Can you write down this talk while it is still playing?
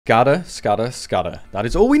Scatter, scatter, scatter. That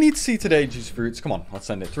is all we need to see today, Juicy Fruits. Come on, let's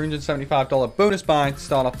send it. $375 bonus buy to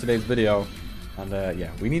start off today's video. And yeah,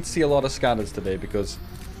 we need to see a lot of scatters today because,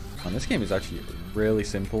 man, this game is actually really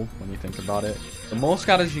simple when you think about it. The more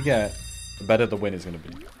scatters you get, the better the win is going to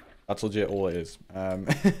be. That's legit all it is.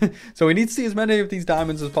 So we need to see as many of these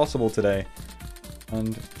diamonds as possible today.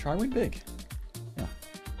 And try and win big. Yeah.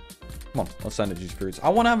 Come on, let's send it, Juicy Fruits. I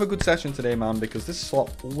want to have a good session today, man, because this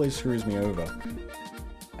slot always screws me over.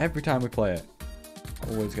 Every time we play it,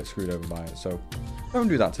 I always get screwed over by it. So don't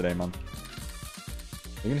do that today, man.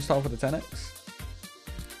 Are you going to start off with a 10x?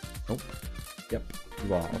 Nope. Yep,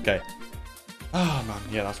 you are. Okay. Oh, man.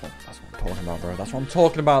 Yeah, that's what I'm talking about, bro. That's what I'm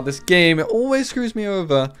talking about. This game, it always screws me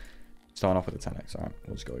over. Starting off with a 10x. All right,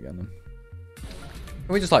 we'll just go again then.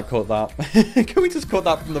 Can we just, like, cut that? Can we just cut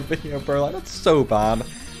that from the video, bro? Like, that's so bad.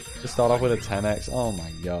 To start off with a 10x. Oh,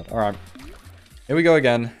 my God. All right. Here we go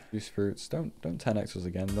again. Juicy Fruits. Don't 10x us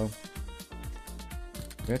again, though.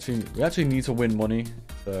 We actually need to win money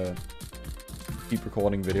to keep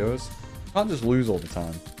recording videos. Can't just lose all the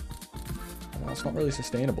time. That's not really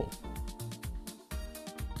sustainable.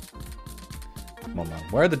 Come on, man.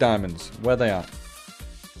 Where are the diamonds? Where are they at?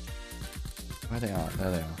 Where are they at?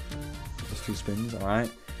 There they are. Just 2 spins. All right.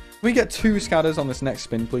 Can we get 2 scatters on this next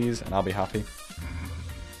spin, please? And I'll be happy.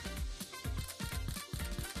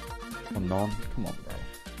 Come on. Come on, bro.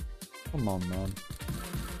 Come on, man.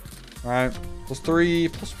 All right. +3,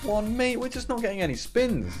 +1. Mate, we're just not getting any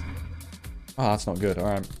spins. Oh, that's not good. All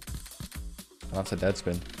right. That's a dead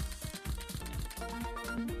spin.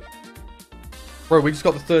 Bro, we just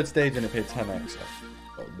got the 3rd stage and it paid 10x.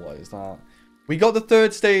 Oh, what is that? We got the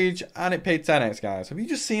 3rd stage and it paid 10x, guys. Have you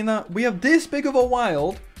just seen that? We have this big of a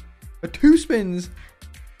wild for 2 spins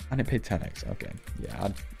and it paid 10x. Okay. Yeah,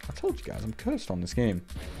 I told you guys, I'm cursed on this game.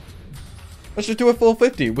 Let's just do a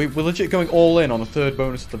 450. We're legit going all in on the 3rd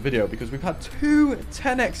bonus of the video because we've had 2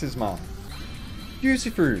 10x's, man. Juicy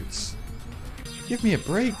Fruits. Give me a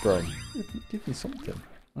break, bro. Give me something.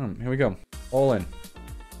 Here we go. All in.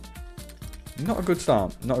 Not a good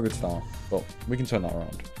start. Not a good start. But we can turn that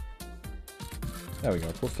around. There we go.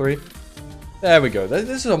 +3. There we go. This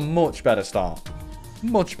is a much better start.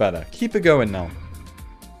 Much better. Keep it going now.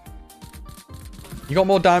 You got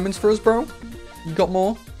more diamonds for us, bro? You got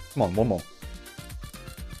more? Come on, one more.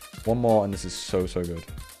 One more, and this is so good.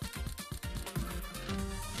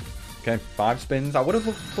 Okay, 5 spins. I would have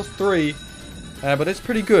looked +3, but it's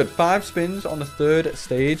pretty good. 5 spins on the 3rd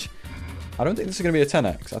stage. I don't think this is going to be a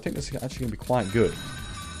 10x. I think this is actually going to be quite good.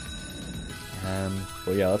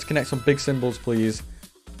 But yeah, let's connect some big symbols, please.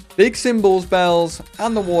 Big symbols, bells,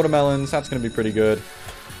 and the watermelons. That's going to be pretty good.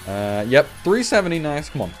 Yep, 370. Nice.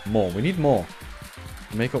 Come on, more. We need more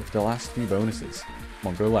to make up for the last few bonuses. Come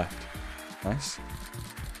on, go left. Nice.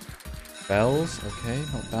 Bells. Okay,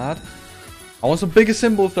 not bad. I want some bigger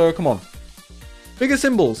symbols, though. Come on. Bigger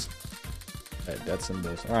symbols. Dead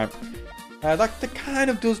symbols. All right. That kind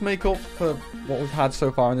of does make up for what we've had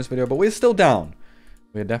so far in this video, but we're still down.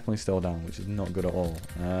 We're definitely still down, which is not good at all.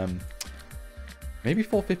 Maybe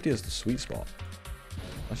 450 is the sweet spot.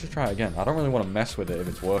 Let's just try it again. I don't really want to mess with it if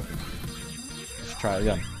it's working. Let's try it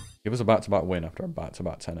again. Give us a back-to-back win after a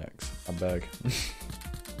back-to-back 10x. I beg.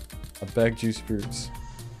 I beg, Juicy Fruits.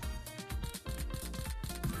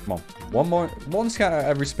 Come on. One scatter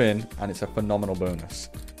every spin, and it's a phenomenal bonus.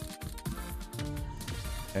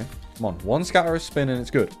 Okay. Come on. 1 scatter a spin, and it's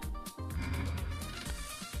good.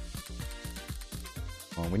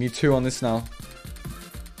 Oh, we need 2 on this now.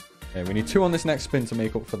 Okay, we need 2 on this next spin to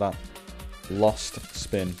make up for that lost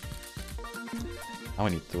spin. Now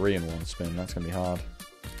we need 3 in 1 spin. That's going to be hard.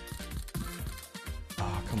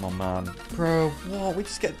 Oh, come on, man. Bro, what? We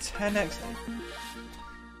just get 10x.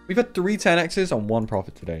 We've had 3 10x's on 1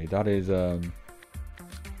 profit today. That is,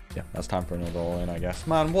 yeah, that's time for another all-in, I guess.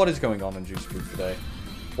 Man, what is going on in Juicy Fruit today?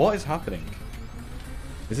 What is happening?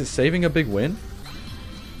 Is it saving a big win?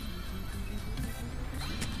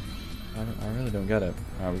 I really don't get it.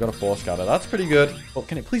 Alright, we got a 4 scatter. That's pretty good. But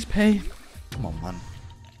can it please pay? Come on, man.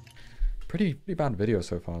 Pretty bad video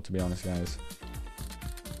so far, to be honest, guys.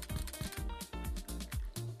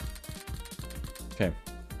 Okay.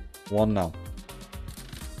 1 now.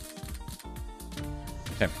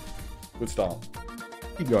 Okay. Good start.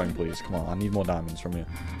 Keep going, please. Come on. I need more diamonds from you.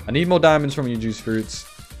 I need more diamonds from you, Juicy Fruits.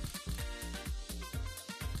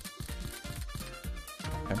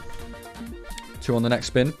 Okay. 2 on the next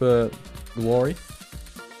spin for glory.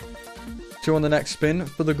 2 on the next spin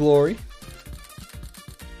for the glory.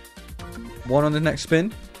 1 on the next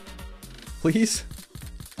spin. Please.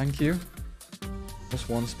 Thank you.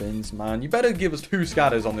 +1 spins. Man, you better give us 2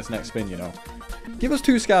 scatters on this next spin, you know. Give us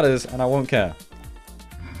 2 scatters and I won't care.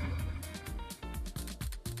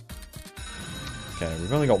 Okay,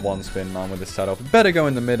 we've only got one spin, man, with this setup. Better go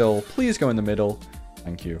in the middle. Please go in the middle.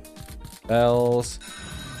 Thank you. Bells.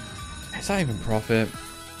 Is that even profit?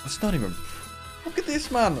 It's not even... Look at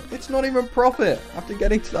this, man. It's not even profit after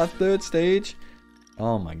getting to that third stage.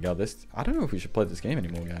 Oh my god, this... I don't know if we should play this game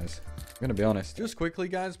anymore, guys. I'm gonna be honest. Just quickly,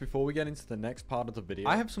 guys, before we get into the next part of the video,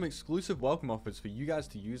 I have some exclusive welcome offers for you guys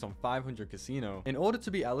to use on 500 Casino. In order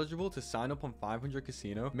to be eligible to sign up on 500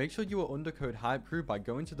 Casino, make sure you are under code HypeCrew by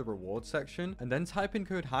going to the rewards section and then type in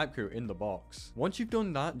code HypeCrew in the box. Once you've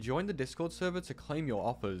done that, join the Discord server to claim your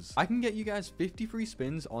offers. I can get you guys 50 free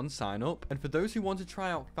spins on sign up, and for those who want to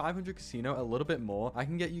try out 500 Casino a little bit more, I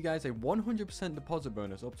can get you guys a 100% deposit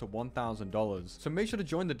bonus up to $1,000. So make sure to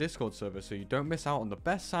join the Discord server so you don't miss out on the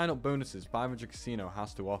best sign up bonuses 500 Casino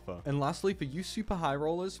has to offer. And lastly, for you super high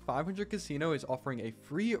rollers, 500 Casino is offering a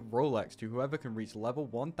free Rolex to whoever can reach level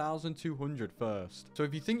 1200 first. So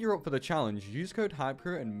if you think you're up for the challenge, use code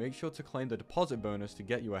HypeCrew and make sure to claim the deposit bonus to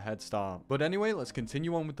get you a head start. But anyway, let's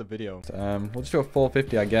continue on with the video. We'll just do a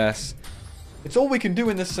 450, I guess. It's all we can do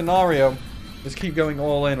in this scenario. Just keep going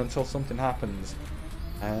all in until something happens.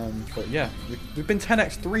 But yeah, we've been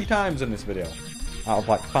 10x 3 times in this video out of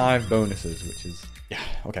like 5 bonuses, which is, yeah,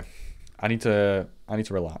 okay. I need to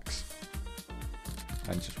relax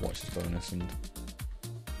and just watch this bonus and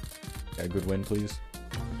get a good win, please.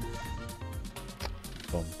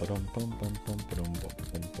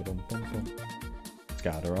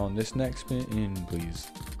 Scatter on this next spin, please.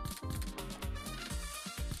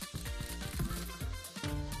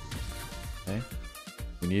 Okay.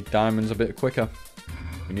 We need diamonds a bit quicker.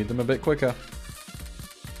 We need them a bit quicker.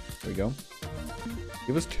 There we go.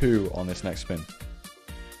 Give us 2 on this next spin.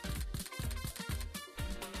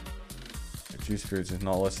 Juicyfruits is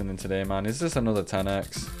not listening today, man. Is this another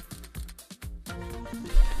 10x?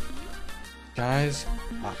 Guys,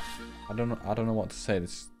 I don't know what to say.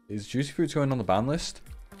 Is Juicyfruits going on the ban list?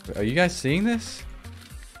 Are you guys seeing this?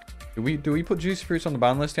 Do we put Juicyfruits on the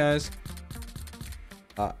ban list, guys?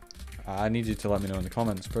 I need you to let me know in the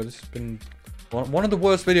comments, bro. This has been one of the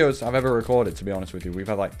worst videos I've ever recorded, to be honest with you. We've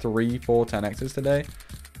had like 3, 4 10x's today.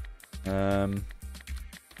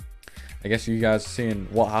 I guess you guys are seeing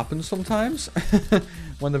what happens sometimes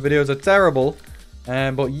when the videos are terrible.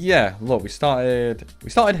 But yeah, look, we started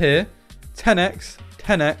here. 10x,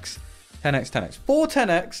 10x, 10x, 10x. 4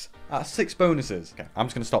 10x at 6 bonuses. Okay, I'm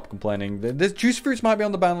just going to stop complaining. This Juicyfruits might be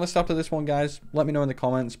on the ban list after this one, guys. Let me know in the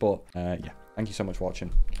comments. But yeah, thank you so much for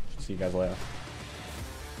watching. See you guys later.